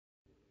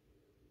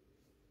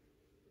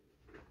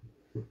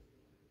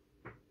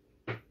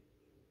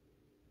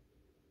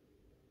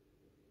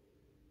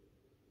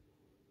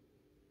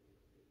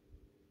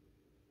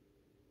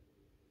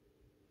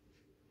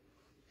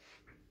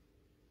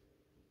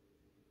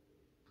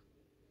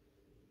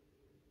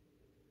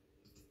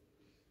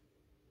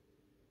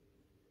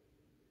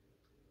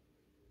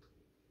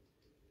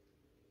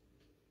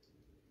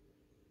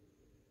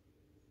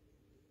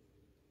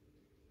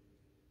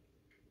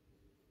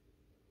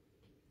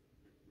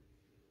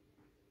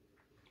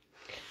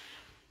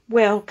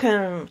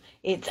Welcome,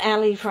 it's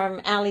Ali from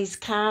Ali's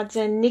Cards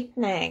and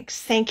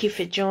Knickknacks. Thank you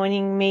for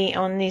joining me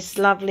on this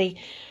lovely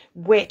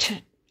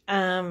wet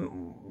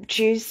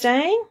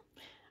Tuesday.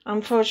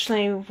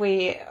 Unfortunately,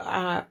 we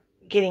are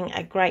getting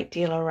a great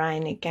deal of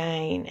rain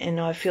again, and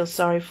I feel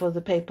sorry for the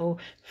people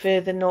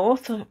further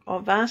north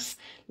of us,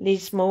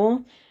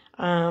 Lismore,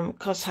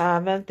 Coffs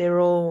Harbour. They're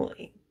all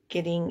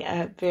getting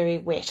very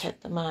wet at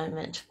the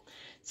moment.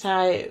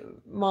 So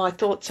my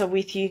thoughts are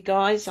with you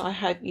guys. I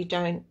hope you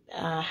don't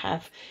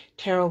have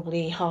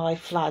terribly high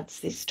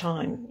floods this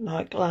time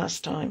like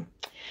last time.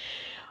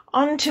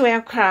 On to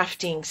our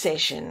crafting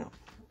session.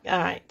 All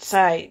right,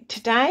 so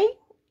today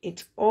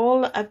it's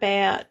all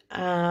about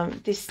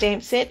this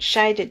stamp set,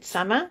 Shaded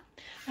Summer.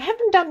 I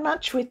haven't done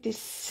much with this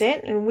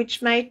set, and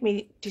which made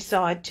me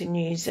decide to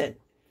use it.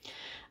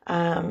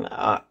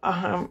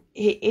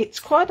 It's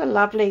quite a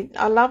lovely,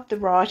 I love the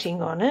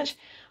writing on it.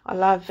 I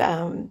love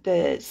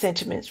the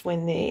sentiments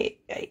when they're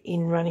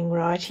in running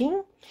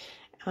writing.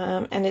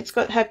 And it's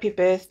got happy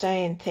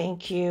birthday and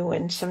thank you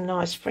and some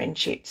nice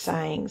friendship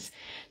sayings.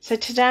 So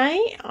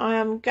today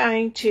I'm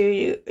going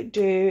to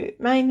do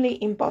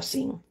mainly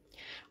embossing.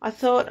 I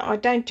thought I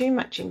don't do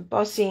much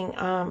embossing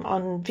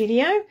on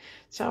video,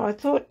 so I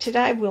thought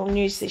today we'll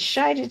use this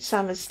Shaded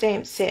Summer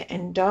stamp set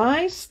and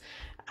dies,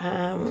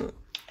 and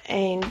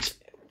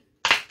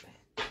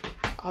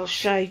I'll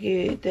show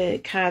you the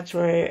cards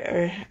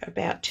we're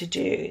about to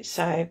do.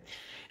 So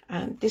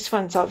this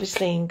one's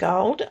obviously in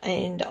gold,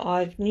 and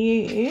I've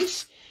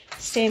used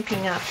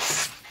Stampin'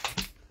 Up's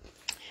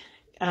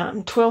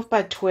 12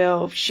 by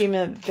 12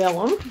 shimmer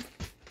vellum,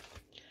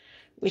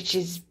 which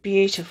is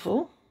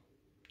beautiful.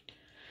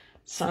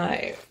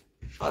 So,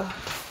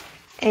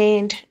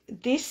 and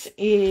this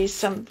is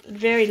some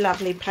very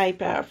lovely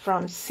paper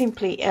from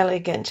Simply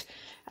Elegant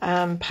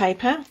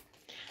paper.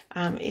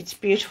 It's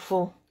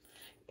beautiful.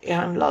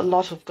 A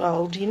lot of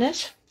gold in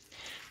it.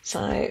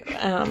 So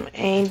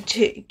and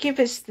to give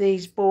us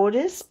these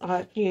borders,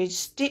 I've used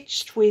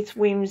Stitched with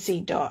Whimsy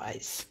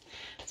dies.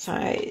 So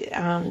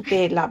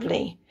they're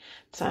lovely,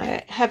 so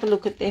have a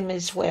look at them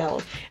as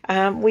well.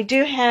 We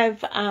do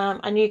have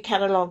a new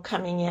catalogue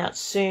coming out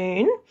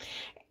soon,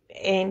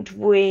 and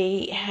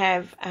we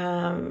have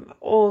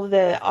all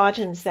the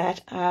items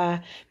that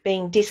are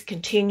being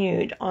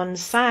discontinued on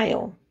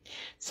sale.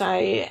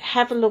 So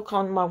have a look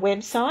on my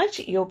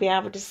website. You'll be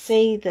able to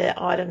see the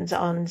items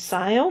on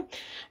sale,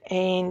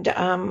 and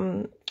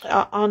on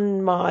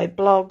my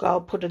blog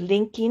I'll put a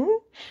link in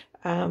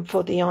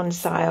for the on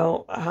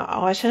sale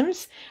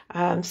items.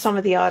 Some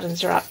of the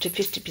items are up to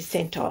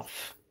 50%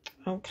 off.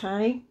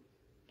 Okay,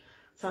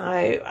 so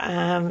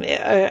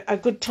a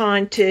good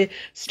time to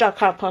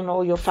stock up on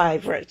all your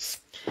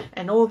favourites.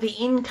 And all the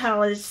in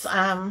colours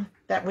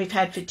that we've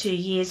had for 2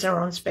 years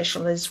are on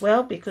special as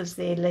well, because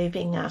they're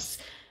leaving us.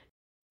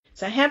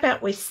 So how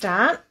about we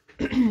start?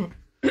 This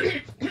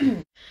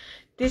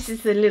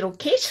is the little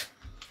kit.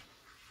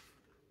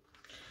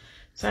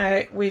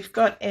 So we've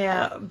got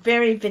our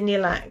very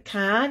vanilla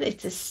card.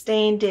 It's a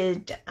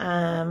standard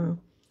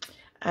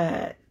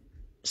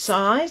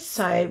size.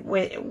 So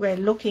we're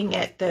looking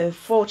at the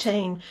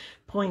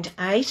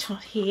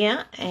 14.8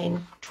 here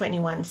and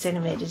 21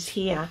 centimetres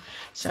here.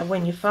 So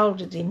when you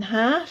fold it in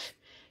half,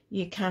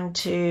 you come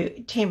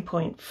to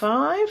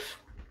 10.5.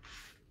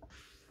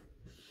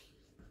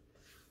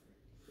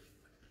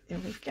 There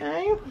we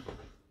go.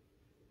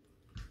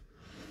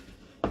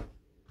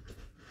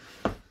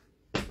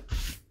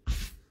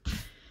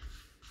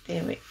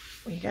 There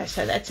we go.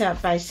 So that's our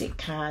basic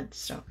card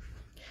stock.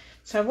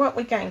 So what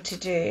we're going to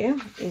do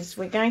is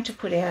we're going to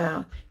put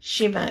our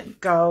shimmer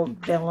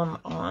gold vellum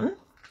on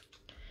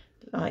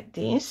like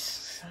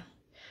this.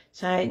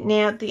 So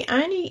now the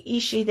only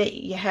issue that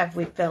you have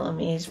with vellum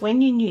is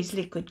when you use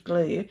liquid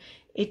glue,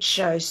 it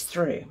shows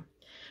through.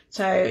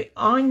 So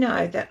I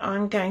know that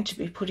I'm going to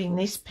be putting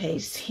this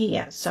piece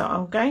here. So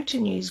I'm going to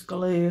use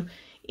glue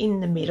in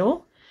the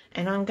middle,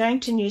 and I'm going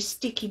to use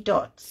sticky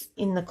dots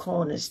in the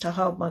corners to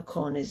hold my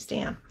corners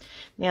down.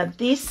 Now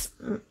this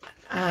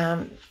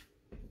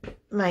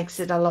makes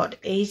it a lot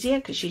easier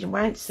because you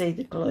won't see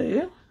the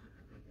glue,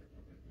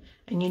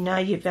 and you know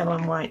your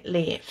vellum won't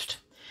lift.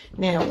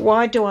 Now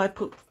why do I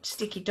put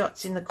sticky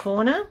dots in the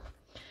corner?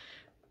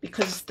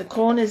 Because the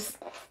corners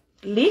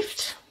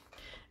lift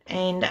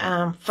and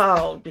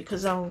fold,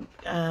 because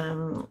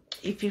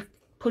if you're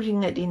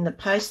putting it in the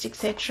post,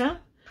 etc.,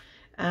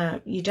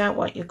 you don't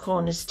want your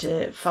corners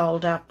to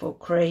fold up or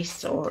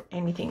crease or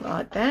anything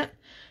like that.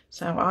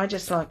 So I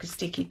just like a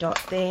sticky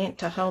dot there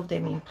to hold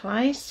them in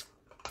place.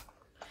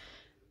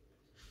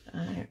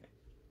 There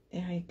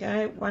we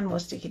go, one more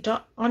sticky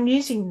dot. I'm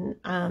using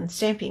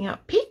Stampin'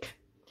 Up Pick.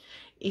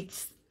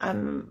 It's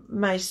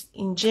most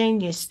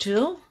ingenious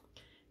tool.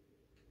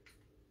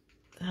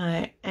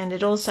 And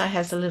it also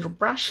has a little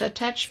brush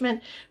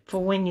attachment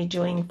for when you're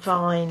doing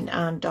fine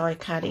die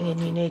cutting and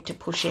you need to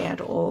push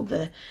out all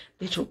the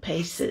little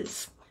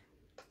pieces.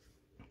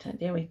 So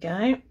there we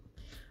go,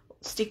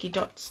 sticky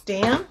dots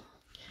down.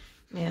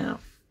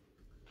 Now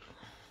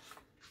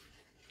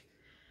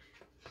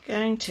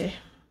going to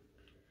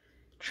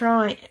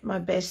try my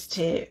best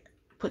to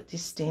put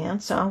this down.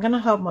 So I'm going to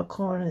hold my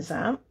corners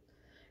up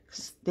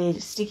because they're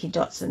sticky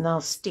dots and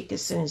they'll stick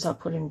as soon as I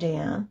put them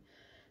down.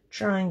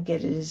 Try and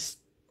get it as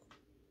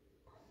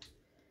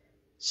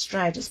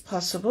straight as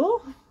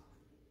possible.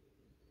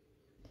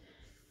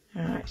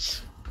 All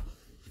right.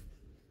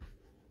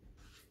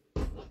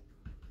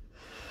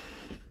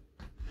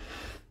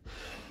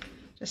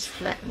 Just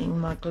flattening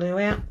my glue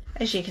out.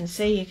 As you can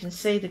see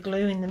the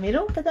glue in the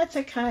middle, but that's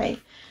okay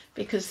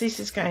because this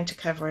is going to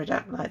cover it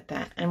up like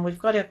that. And we've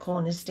got our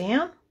corners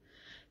down,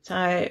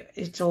 so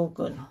it's all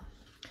good.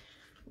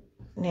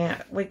 Now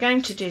we're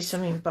going to do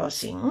some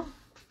embossing.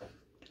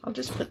 I'll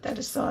just put that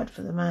aside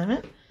for the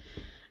moment.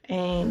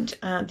 And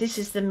this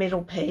is the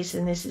middle piece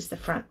and this is the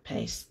front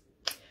piece.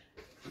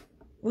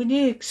 Will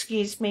you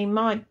excuse me?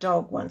 My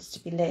dog wants to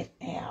be let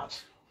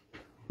out.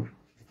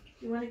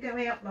 You want to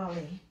go out,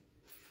 Molly?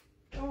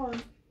 Go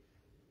on.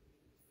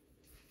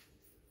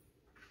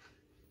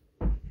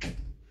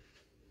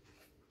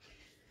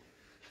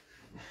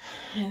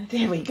 And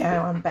there we go,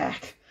 I'm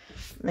back.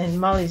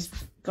 And Molly's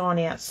gone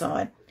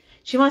outside.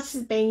 She wants to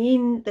be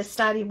in the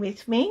study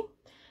with me,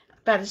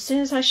 but as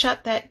soon as I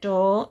shut that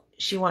door,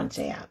 she wants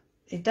out.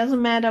 It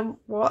doesn't matter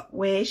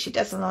where, she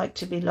doesn't like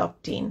to be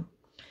locked in.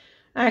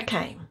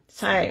 Okay,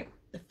 so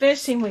the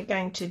first thing we're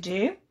going to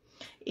do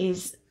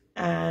is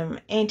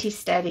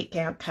anti-static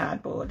our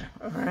cardboard,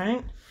 all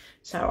right?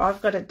 So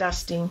I've got a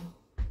dusting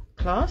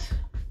cloth.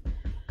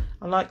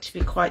 I like to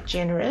be quite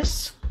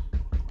generous.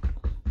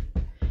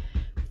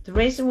 The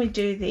reason we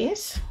do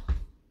this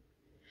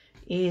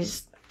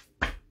is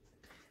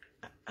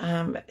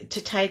to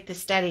take the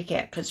static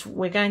out because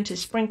we're going to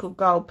sprinkle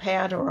gold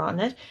powder on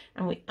it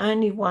and we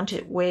only want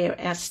it where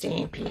our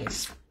stamp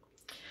is.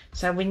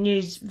 So we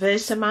use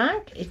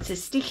Versamark. It's a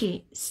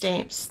sticky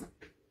stamp.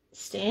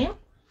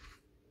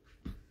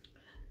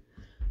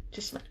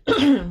 Just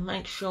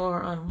make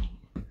sure I'm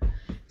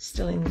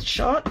still in the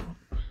shot.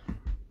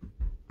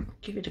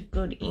 Give it a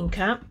good ink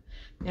up.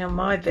 Now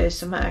my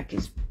Versamark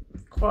is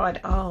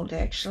quite old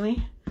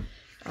actually.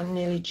 I'm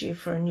nearly due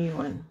for a new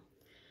one.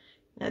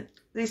 Now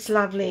this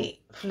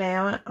lovely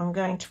flower I'm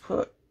going to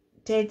put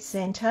dead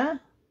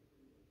center.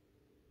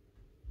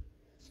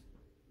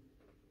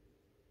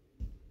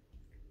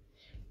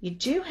 You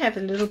do have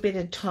a little bit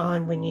of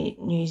time when you're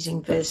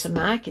using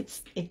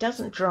Versamark. It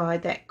doesn't dry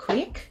that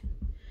quick.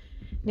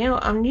 Now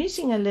I'm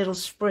using a little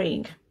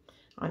sprig.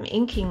 I'm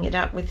inking it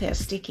up with our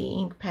sticky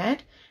ink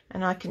pad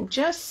and I can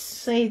just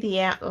see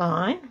the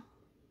outline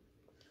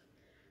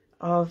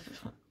of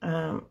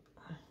my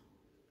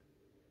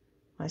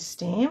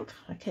stamp.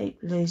 I keep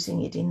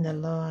losing it in the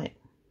light.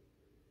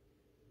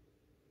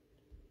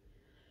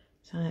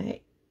 So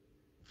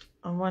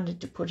I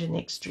wanted to put an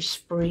extra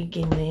sprig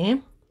in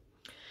there.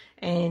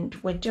 And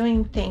we're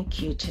doing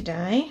thank you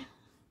today.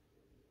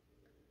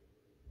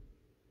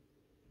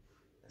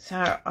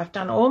 So I've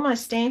done all my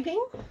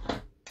stamping.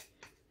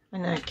 I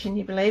know, can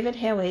you believe it?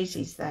 How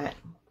easy is that?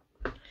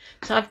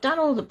 So I've done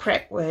all the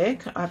prep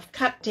work. I've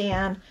cut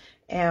down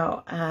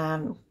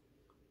our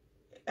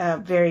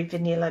very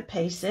vanilla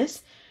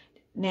pieces.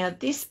 Now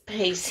this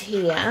piece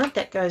here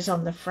that goes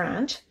on the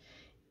front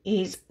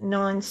is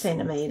 9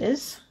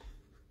 centimetres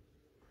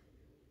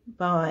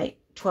by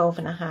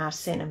 12.5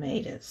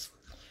 centimetres.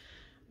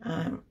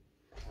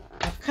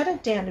 I've cut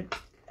it down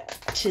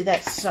to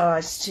that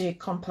size to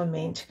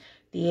complement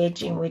the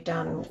edging we've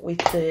done with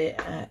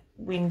the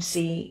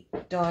Whimsy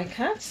die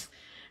cuts,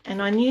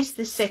 and I used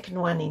the second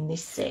one in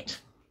this set,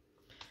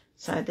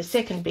 so the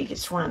second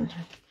biggest one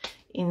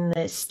in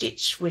the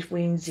Stitch with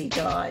Whimsy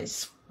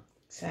dies.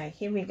 So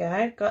here we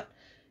go, got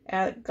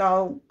our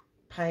gold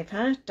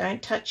paper.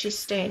 Don't touch your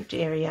stamped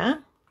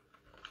area,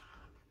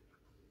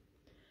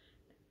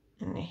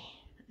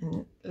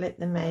 and let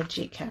the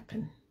magic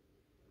happen.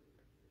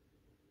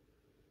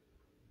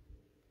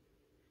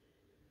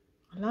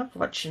 I love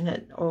watching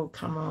it all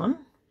come on.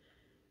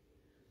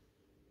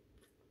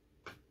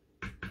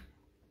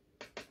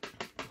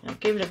 I'll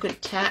give it a good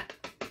tap,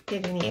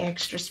 get any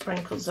extra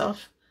sprinkles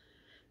off.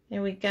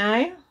 There we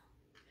go.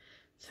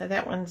 So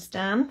that one's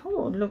done.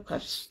 Oh, look,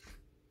 I've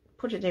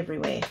put it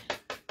everywhere.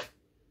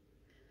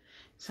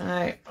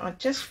 So I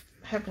just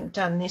haven't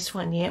done this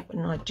one yet,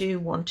 and I do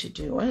want to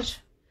do it.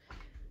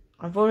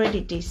 I've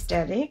already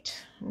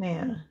de-staticked.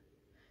 Now,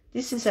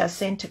 this is our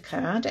centre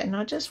card, and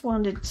I just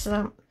wanted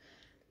some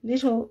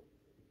little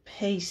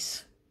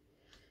piece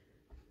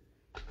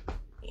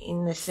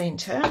in the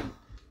center.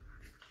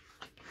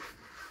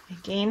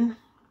 Again,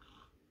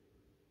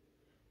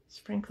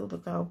 sprinkle the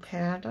gold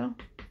powder,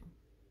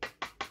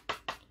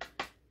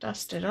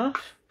 dust it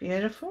off,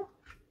 beautiful.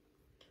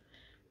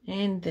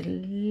 And the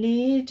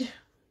lid,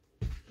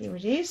 here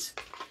it is.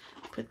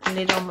 Put the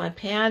lid on my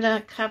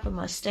powder, cover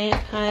my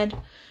stamp pad.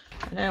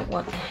 I don't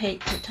want the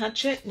heat to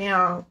touch it.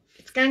 Now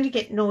it's going to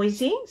get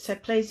noisy, so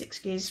please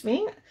excuse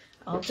me.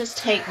 I'll just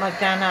heat my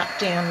gun up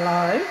down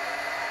low.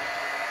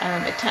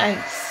 It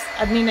takes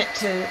a minute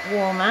to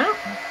warm up,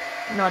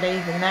 not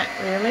even that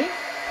really.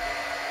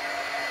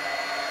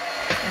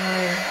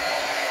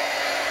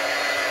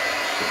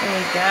 There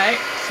we go.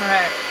 So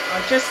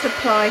I'll just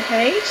apply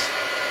heat.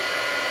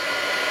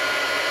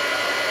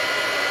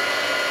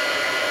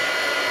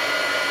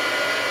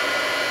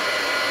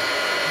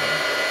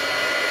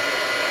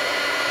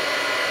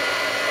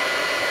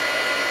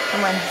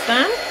 And one's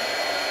done.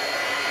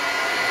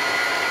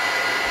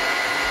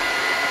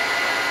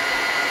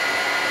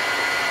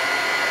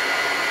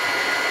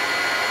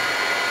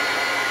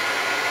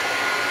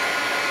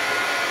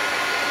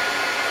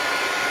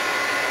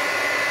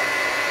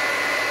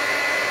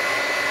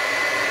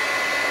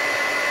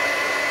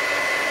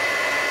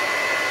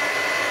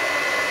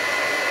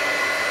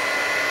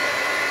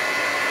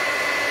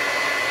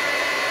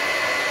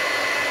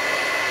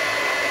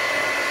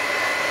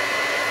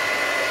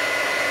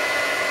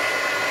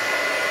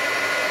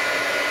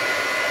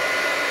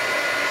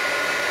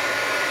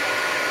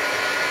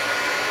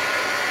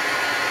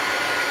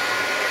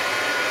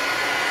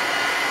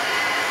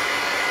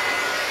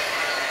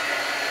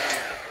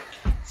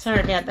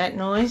 Sorry about that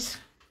noise.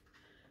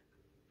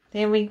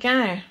 There we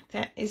go.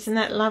 Isn't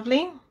that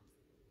lovely?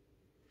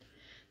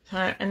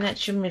 So, and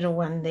that's your middle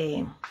one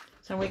there.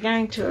 So we're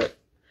going to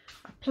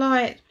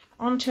apply it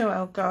onto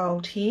our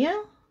gold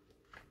here.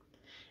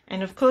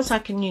 And of course I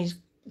can use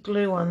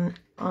glue on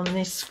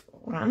this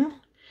one.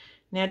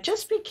 Now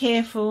just be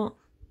careful,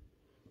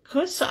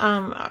 because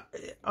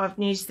I've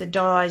used the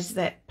dies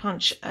that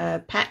punch a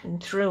pattern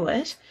through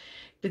it,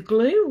 the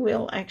glue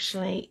will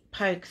actually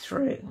poke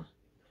through.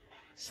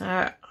 So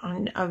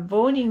I'm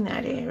avoiding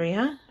that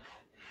area.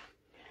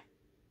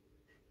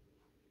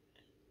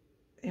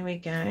 There we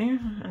go.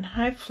 And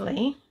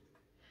hopefully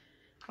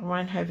I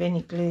won't have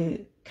any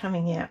glue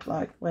coming out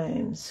like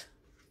worms.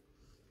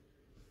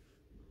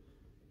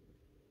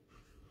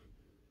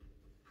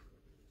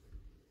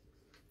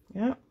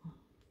 Yep.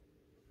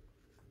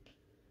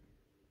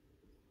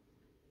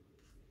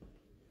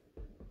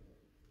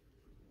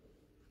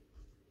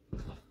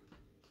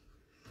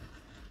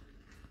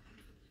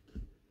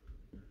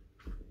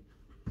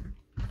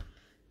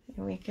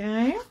 There we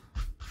go.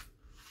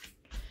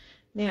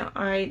 Now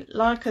I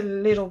like a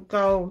little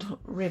gold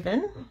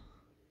ribbon,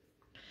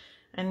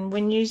 and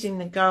when using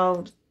the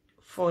gold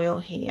foil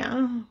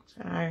here,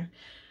 so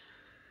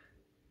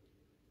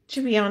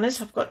to be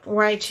honest I've got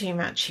way too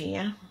much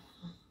here,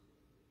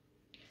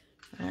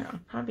 so I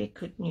probably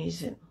couldn't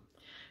use it,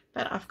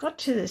 but I've got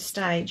to the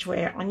stage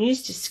where I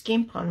used to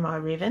skimp on my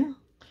ribbon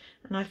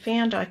and I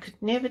found I could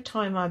never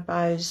tie my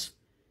bows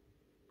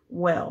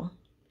well.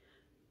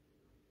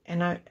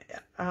 And I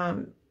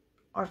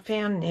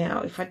found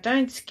now if I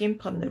don't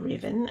skimp on the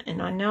ribbon, and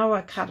I know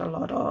I cut a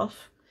lot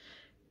off,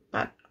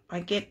 but I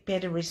get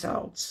better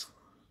results.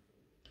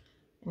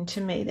 And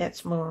to me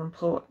that's more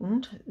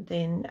important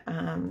than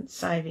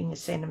saving a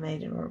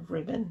centimetre of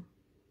ribbon.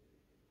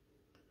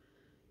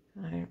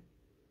 So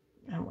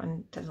that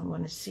one doesn't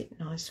want to sit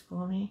nice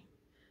for me.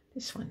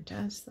 This one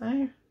does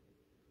though.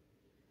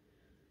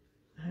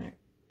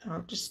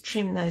 I'll just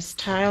trim those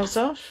tails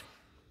off.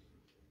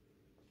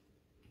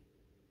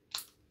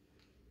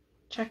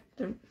 Chuck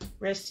the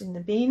rest in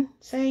the bin.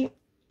 See,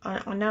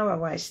 I know I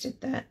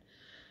wasted that,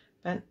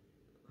 but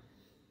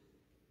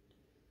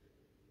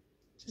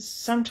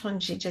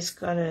sometimes you just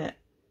got to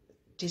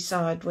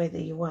decide whether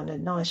you want a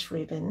nice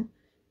ribbon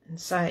and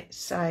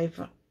save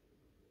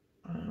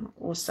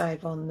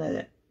on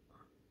the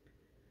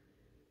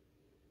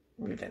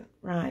ribbon.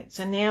 Right,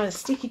 so now a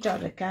sticky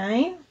dot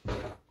again.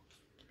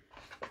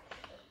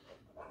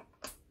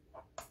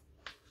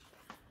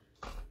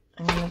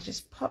 I'm going to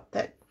just pop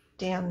that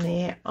down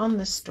there on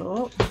the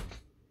stalk,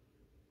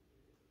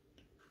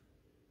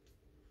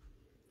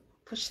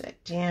 push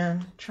that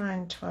down, try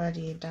and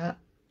tidy it up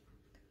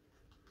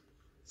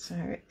so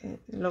it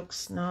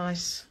looks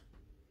nice.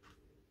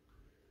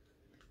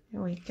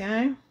 There we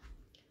go,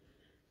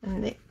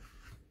 and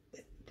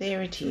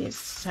there it is.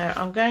 So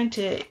I'm going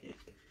to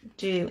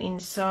do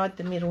inside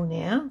the middle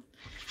now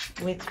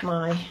with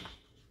my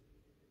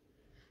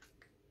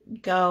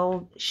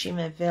gold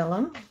shimmer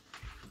vellum.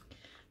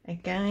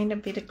 Again, a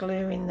bit of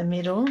glue in the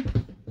middle,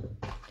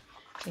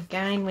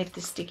 again with the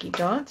sticky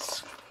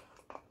dots.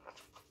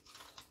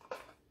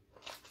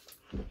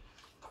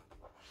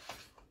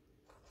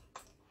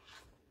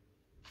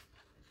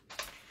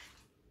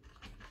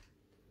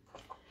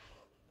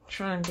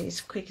 Try and be as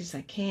quick as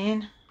I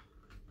can.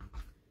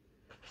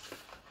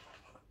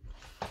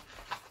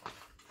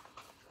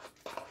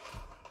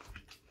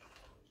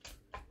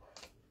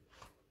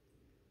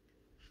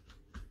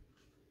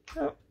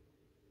 Oh.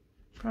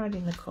 Right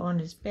in the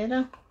corners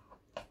better.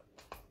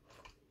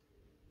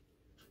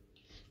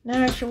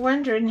 Now if you're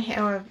wondering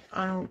how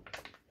I'm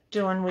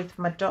doing with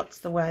my dots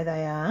the way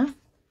they are,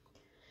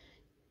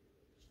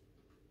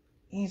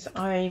 is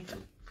I've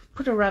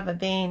put a rubber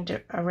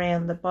band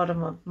around the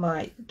bottom of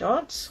my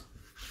dots.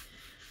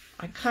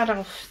 I cut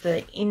off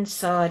the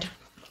inside.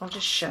 I'll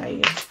just show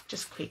you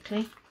just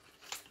quickly.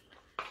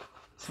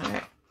 So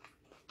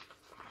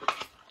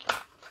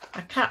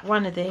I cut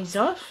one of these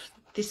off,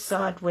 this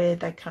side where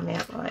they come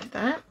out like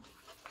that.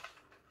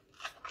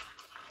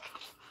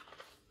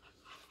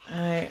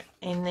 And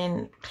and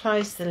then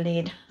close the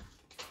lid,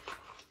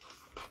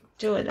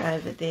 do it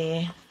over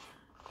there,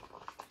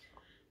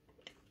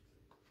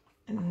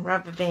 and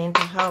rubber band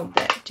to hold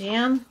that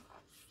down.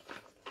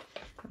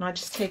 And I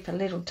just keep a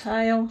little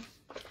tail.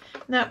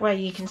 And that way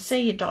you can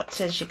see your dots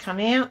as you come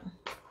out.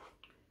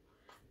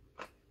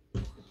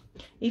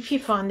 If you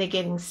find they're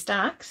getting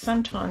stuck,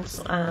 sometimes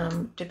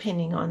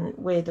depending on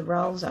where the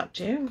roll's up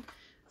to,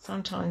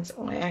 sometimes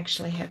I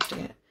actually have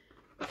to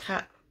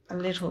cut a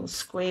little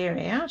square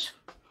out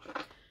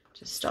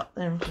to stop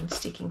them from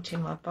sticking to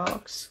my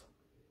box.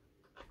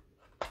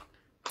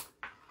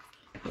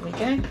 Here we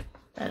go.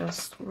 That'll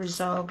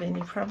resolve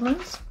any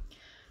problems.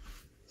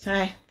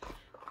 So,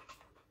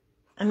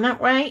 and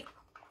that way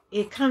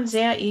it comes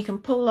out, you can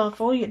pull off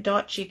all your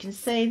dots, you can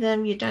see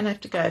them, you don't have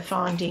to go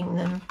finding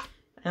them.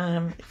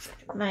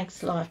 It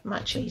makes life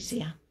much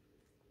easier.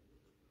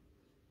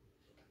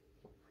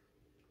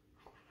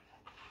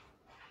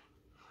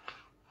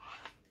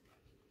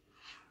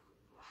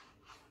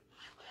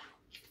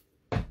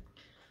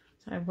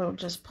 So we'll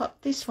just pop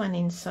this one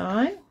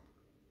inside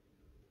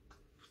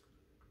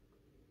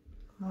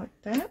like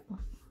that.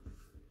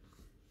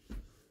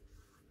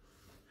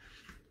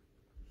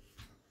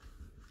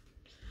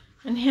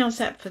 And how's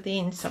that for the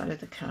inside of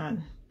the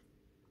card?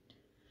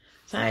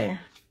 So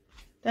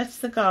that's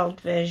the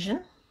gold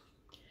version.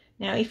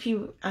 Now if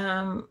you,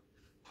 I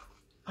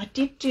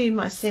did do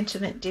my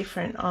sentiment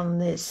different on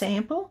the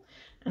sample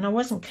and I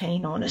wasn't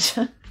keen on it.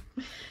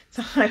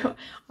 So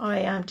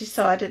I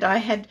decided I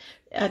had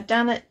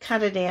done it,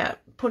 cut it out,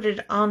 put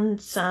it on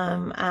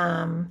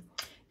some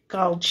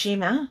gold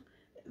shimmer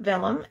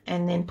vellum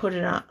and then put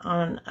it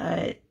on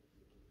a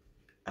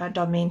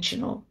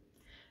dimensional.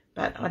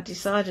 But I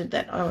decided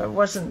that I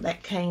wasn't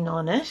that keen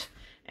on it,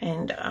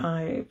 and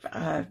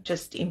I've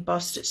just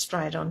embossed it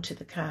straight onto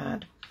the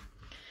card.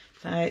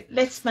 So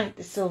let's make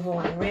the silver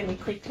one really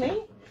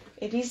quickly.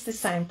 It is the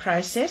same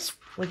process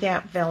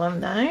without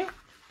vellum though.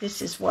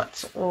 This is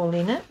what's all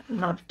in it,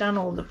 and I've done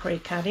all the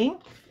pre-cutting.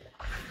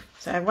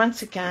 So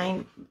once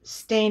again,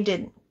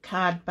 standard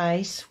card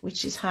base,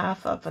 which is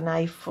half of an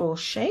A4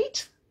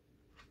 sheet.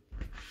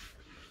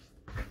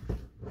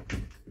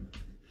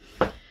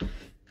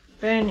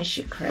 Burnish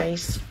your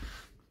crease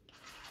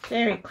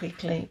very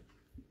quickly.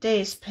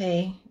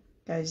 DSP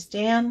goes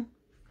down.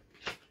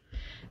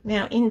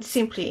 Now in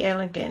Simply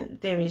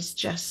Elegant there is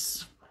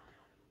just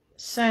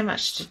so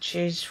much to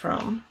choose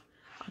from.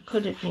 I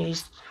could have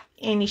used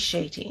any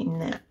sheet in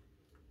that.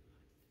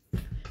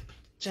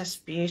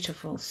 Just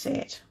beautiful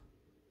set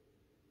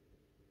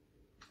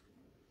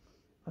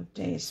of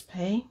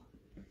DSP.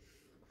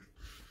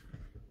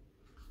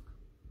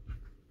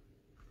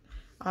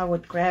 I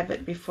would grab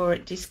it before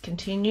it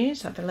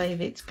discontinues. I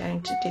believe it's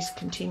going to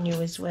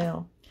discontinue as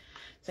well.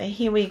 So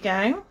here we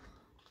go.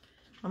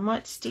 I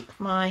might stick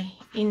my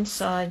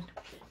inside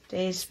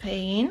DSP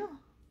in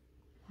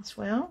as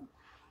well.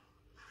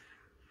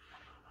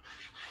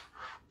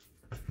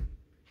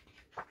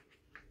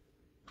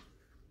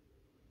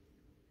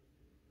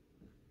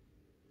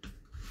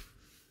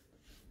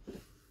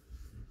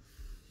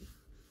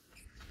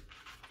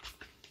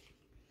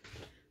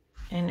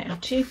 And our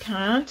two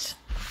cards.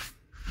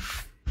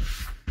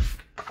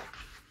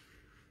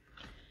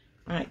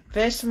 Right,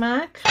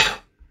 Versamark,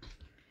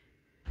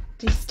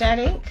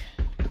 Static,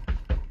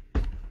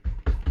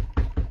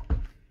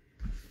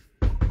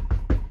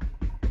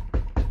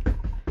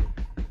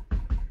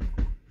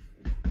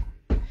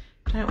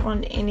 don't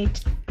want any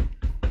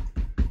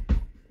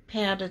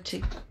powder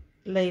to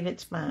leave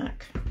its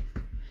mark.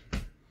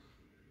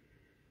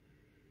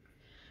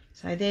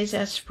 So there's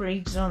our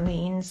sprigs on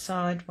the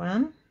inside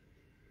one.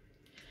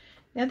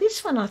 Now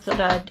this one I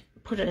thought I'd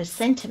put a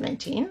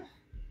sentiment in.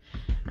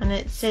 And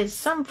it says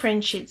some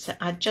friendships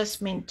are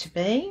just meant to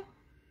be.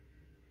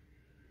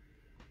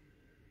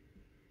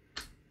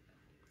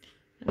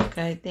 It'll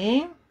go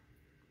there.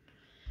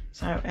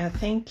 So our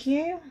thank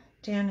you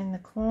down in the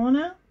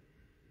corner.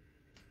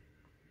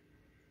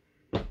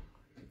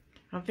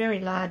 A very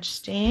large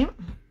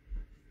stamp.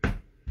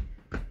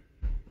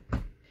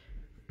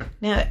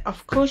 Now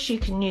of course you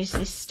can use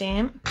this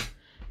stamp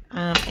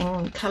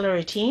and colour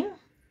it in.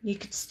 You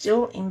could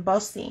still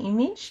emboss the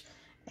image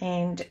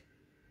and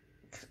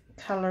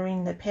colour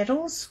in the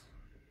petals,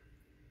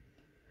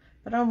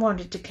 but I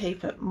wanted to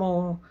keep it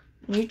more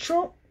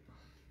neutral.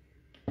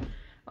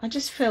 I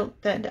just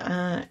felt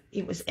that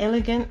it was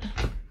elegant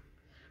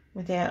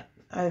without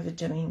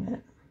overdoing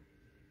it.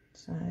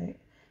 So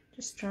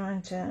just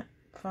trying to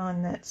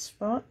find that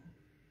spot.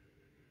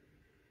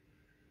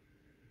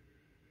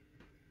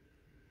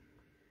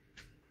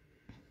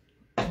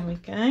 There we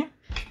go.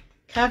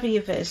 Cover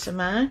your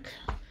Versamark.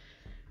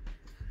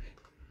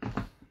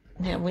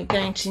 Now we're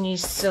going to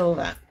use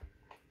silver.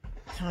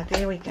 So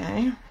there we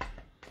go.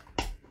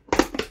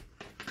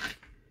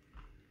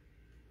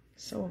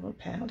 Silver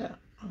powder.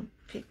 I'll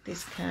pick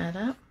this card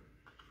up.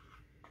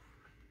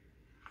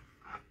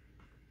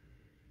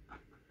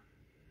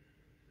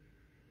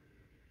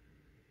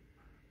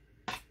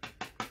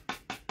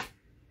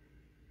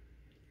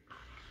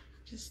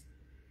 Just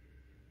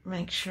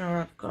make sure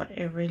I've got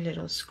every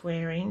little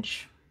square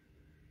inch.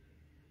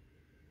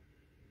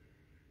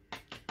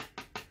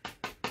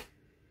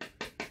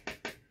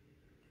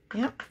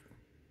 Yep.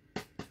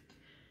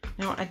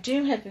 Now I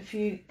do have a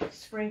few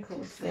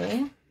sprinkles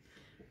there.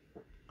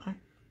 I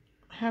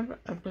have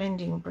a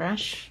blending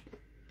brush,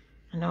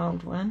 an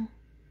old one,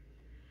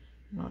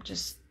 and I'll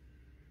just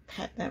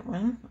pat that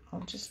one.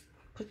 I'll just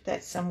put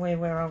that somewhere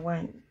where I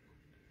won't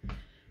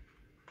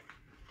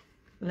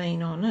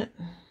lean on it.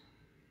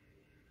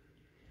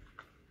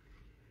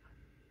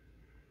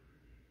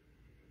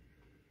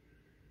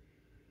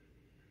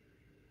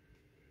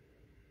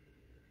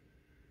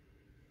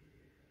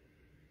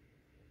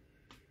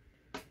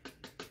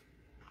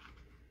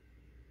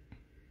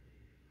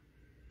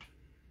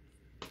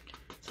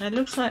 So it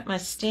looks like my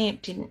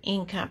stamp didn't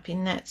ink up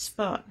in that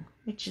spot,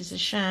 which is a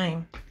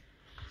shame.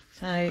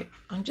 So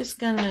I'm just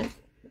going to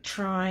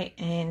try,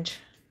 and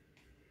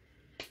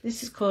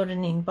this is called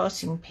an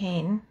embossing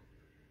pen.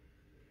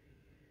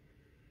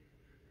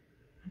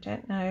 I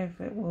don't know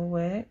if it will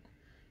work.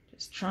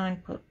 Just try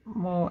and put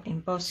more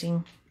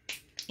embossing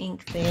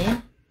ink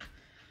there.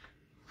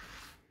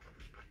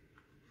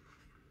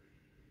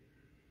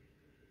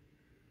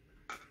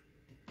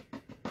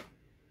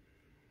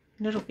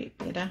 A little bit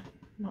better,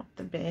 not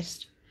the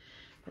best,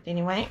 but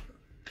anyway,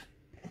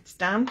 it's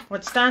done.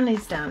 What's done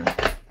is done.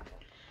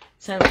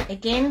 So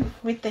again,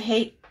 with the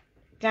heat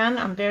gun,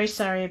 I'm very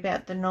sorry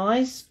about the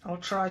noise. I'll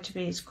try to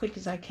be as quick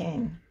as I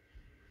can.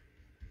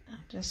 I'll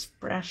just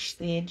brush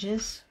the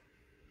edges.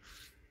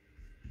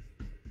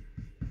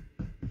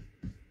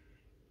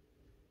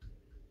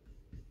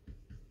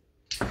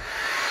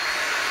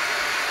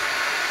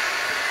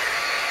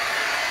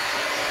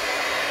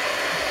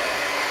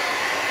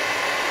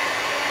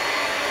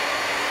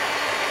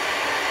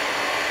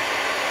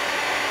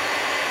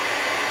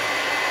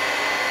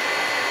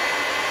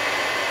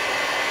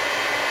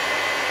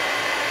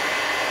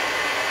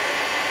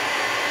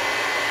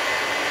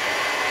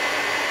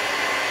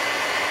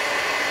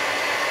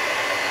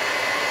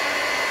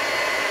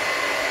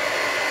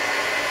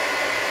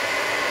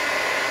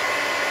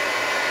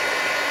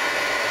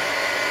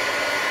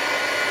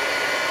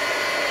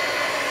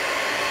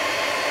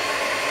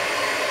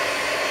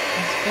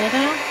 Better.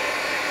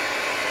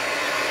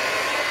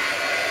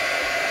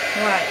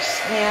 Right,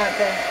 now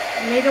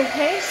the middle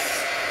piece.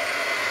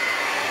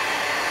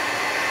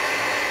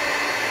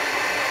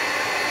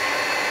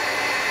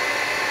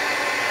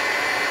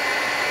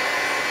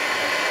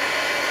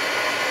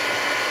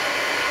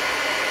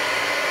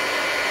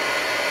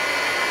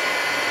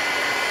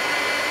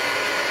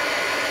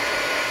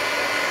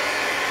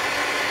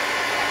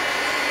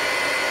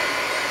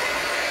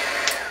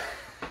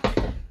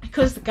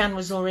 Because the gun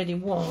was already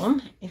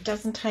warm, it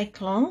doesn't take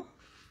long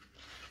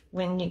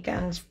when your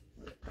gun's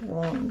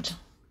warmed.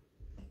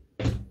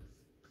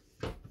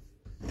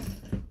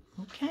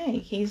 Okay,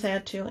 here's our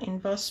two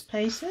embossed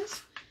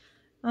pieces.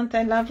 Aren't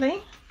they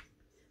lovely?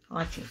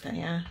 I think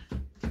they are.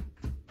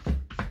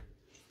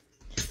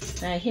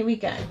 So here we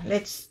go.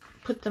 Let's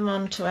put them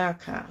onto our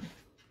card.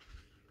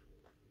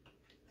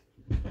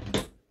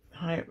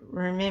 I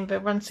remember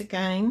once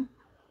again,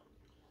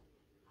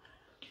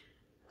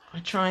 I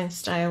try and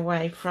stay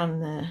away from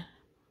the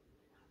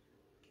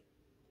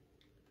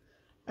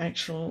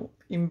actual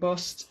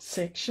embossed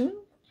section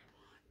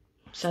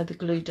so the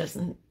glue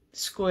doesn't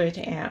squirt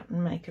out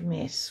and make a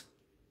mess.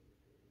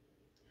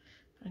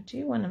 I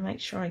do want to make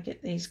sure I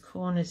get these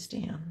corners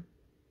down.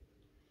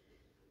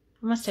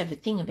 I must have a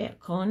thing about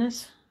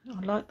corners. I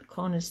like the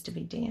corners to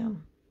be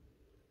down.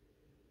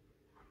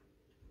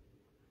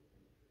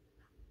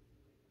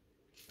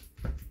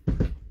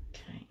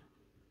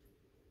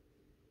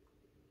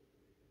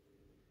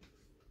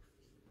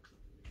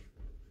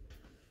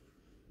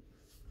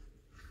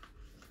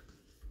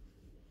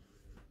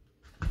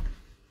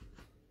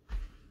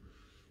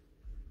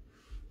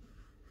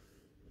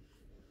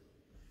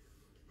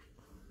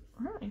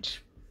 Right,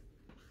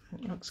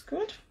 that looks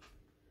good,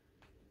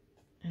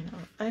 and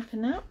I'll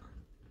open up.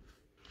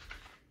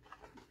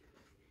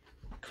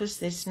 Because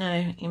there's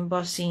no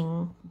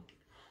embossing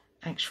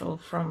actual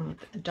from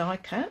the die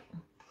cut,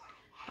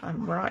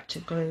 I'm right to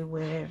glue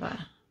wherever.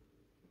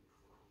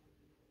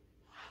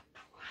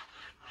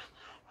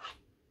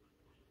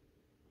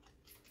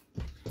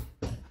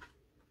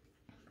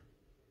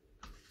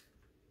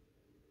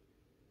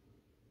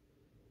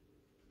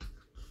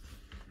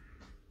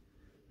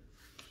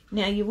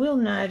 Now you will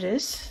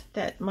notice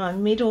that my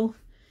middle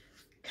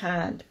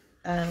card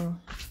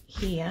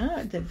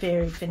here, the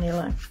very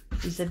vanilla,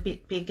 is a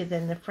bit bigger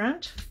than the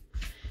front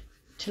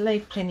to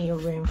leave plenty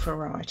of room for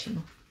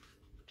writing.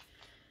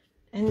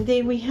 And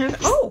there we have,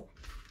 oh,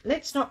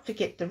 let's not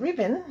forget the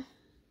ribbon.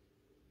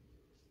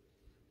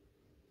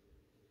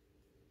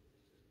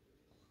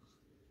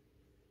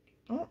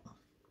 Oh.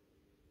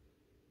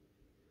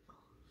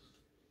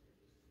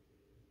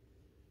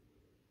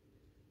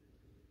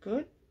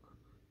 Good.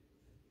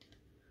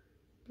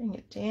 Bring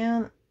it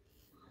down,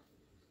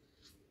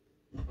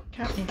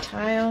 cut my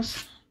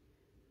tails,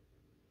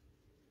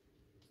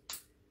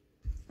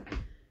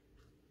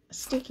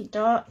 sticky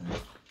dot.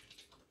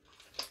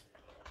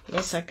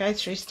 Yes, I go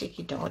through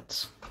sticky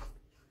dots,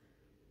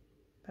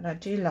 but I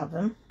do love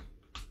them.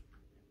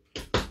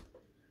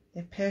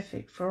 They're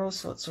perfect for all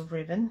sorts of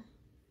ribbon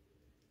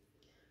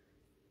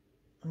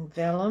and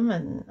vellum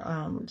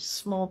and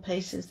small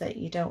pieces that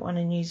you don't want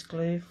to use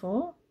glue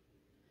for.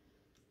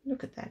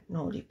 Look at that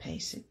naughty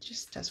piece. It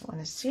just doesn't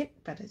want to sit,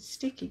 but a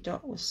sticky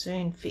dot will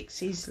soon fix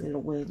his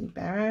little whirly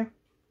barrow.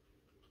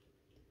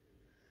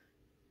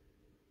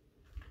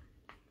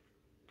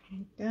 There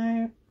you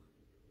go.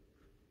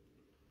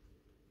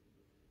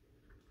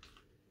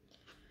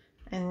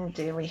 And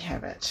there we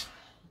have it.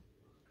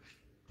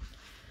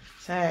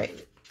 So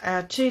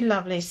our two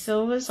lovely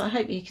silvers. I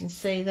hope you can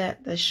see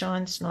that the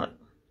shine's not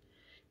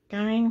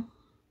going.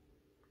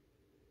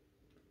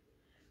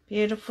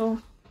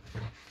 Beautiful.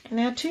 And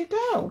our two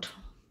gold.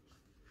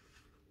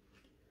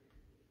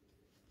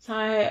 So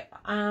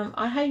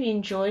I hope you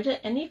enjoyed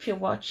it, and if you're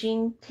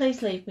watching,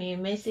 please leave me a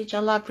message. I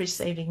love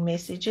receiving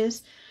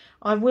messages.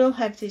 I will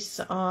have this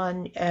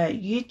on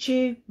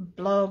YouTube,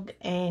 blog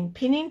and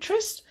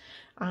Pinterest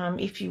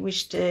if you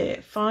wish to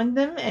find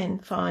them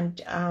and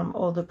find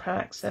all the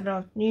products that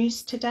I've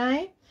used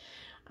today.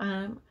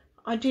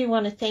 I do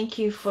want to thank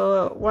you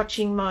for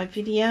watching my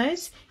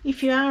videos.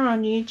 If you are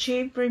on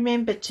YouTube,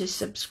 remember to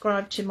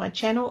subscribe to my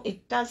channel.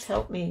 It does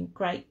help me a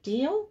great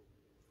deal.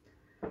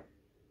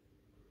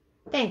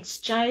 Thanks,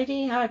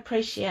 Jodie. I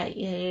appreciate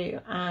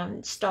you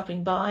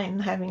stopping by and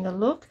having a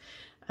look.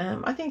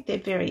 I think they're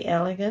very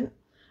elegant.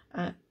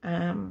 I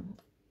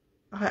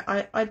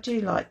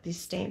do like this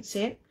stamp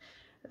set.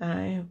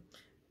 So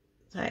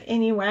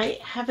anyway,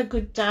 have a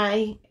good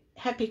day.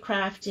 Happy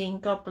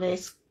crafting. God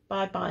bless.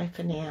 Bye-bye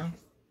for now.